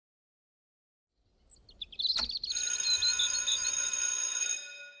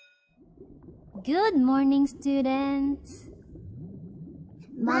Good morning, students!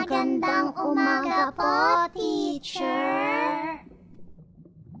 Magandang umaga po, teacher!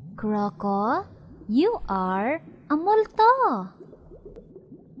 Croco, you are a multo.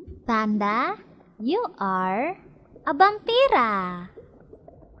 Panda, you are a vampira.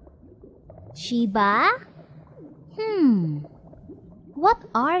 Shiba? What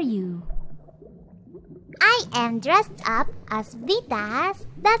are you? I am dressed up as Vitas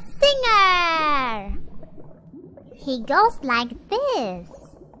the singer. He goes like this.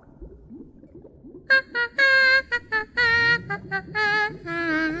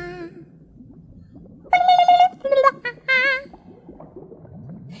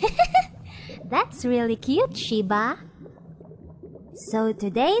 That's really cute, Shiba. So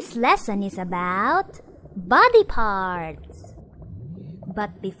today's lesson is about body parts.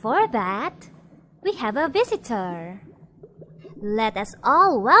 But before that, we have a visitor. Let us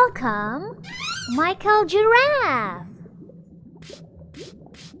all welcome Michael Giraffe.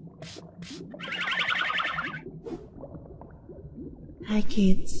 Hi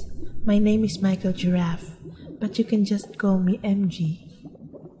kids, my name is Michael Giraffe, but you can just call me MG.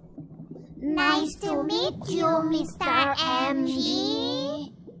 Nice to meet you, Mr.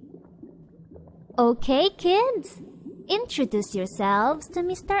 MG. Okay, kids, introduce yourselves to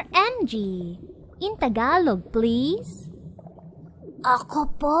Mr. MG. In Tagalog, please.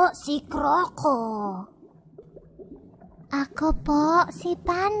 Ako po si Croco. Ako po si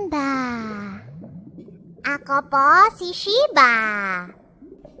Panda. Ako po si Shiba.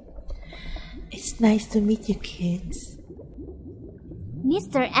 It's nice to meet you kids.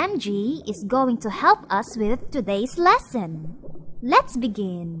 Mr. MG is going to help us with today's lesson. Let's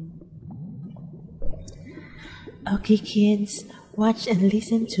begin. Okay kids, watch and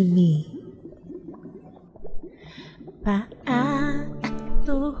listen to me. Paa,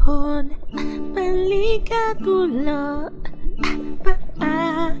 tuhod, balikat, ulo.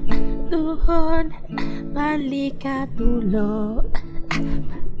 Paa, tuhod, balikat, ulo.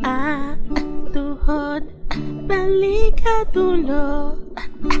 Paa, tuhod, balikat, ulo.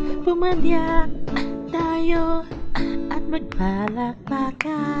 Pumadyak tayo at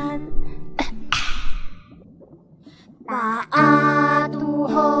magpalakpakan. Paa,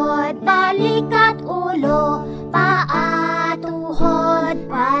 tuhod, balikat, ulo. Paa, tuhod,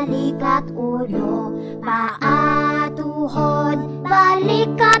 balikat, ulo. Paa, tuhod,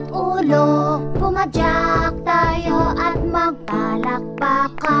 balikat, ulo. Pumadyak tayo at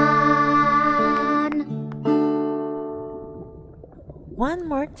magpalakpakan. One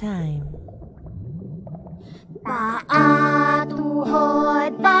more time. Paa,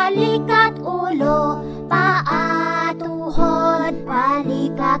 tuhod, balikat, ulo. Paa, tuhod,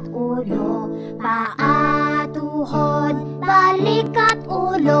 balikat, ulo. Paa, tuhod, balikat,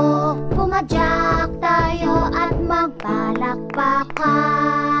 ulo. Pumadyak tayo at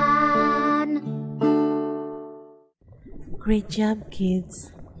magpalakpakan. Great job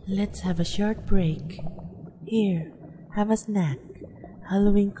kids. Let's have a short break. Here, have a snack.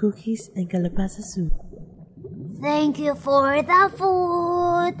 Halloween cookies and kalabasa soup. Thank you for the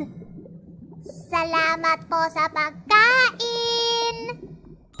food. Salamat po sa pagkain.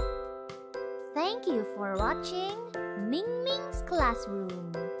 Thank you for watching Mingming's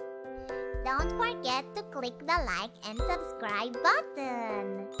Classroom. Don't forget to click the like and subscribe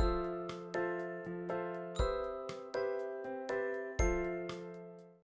button.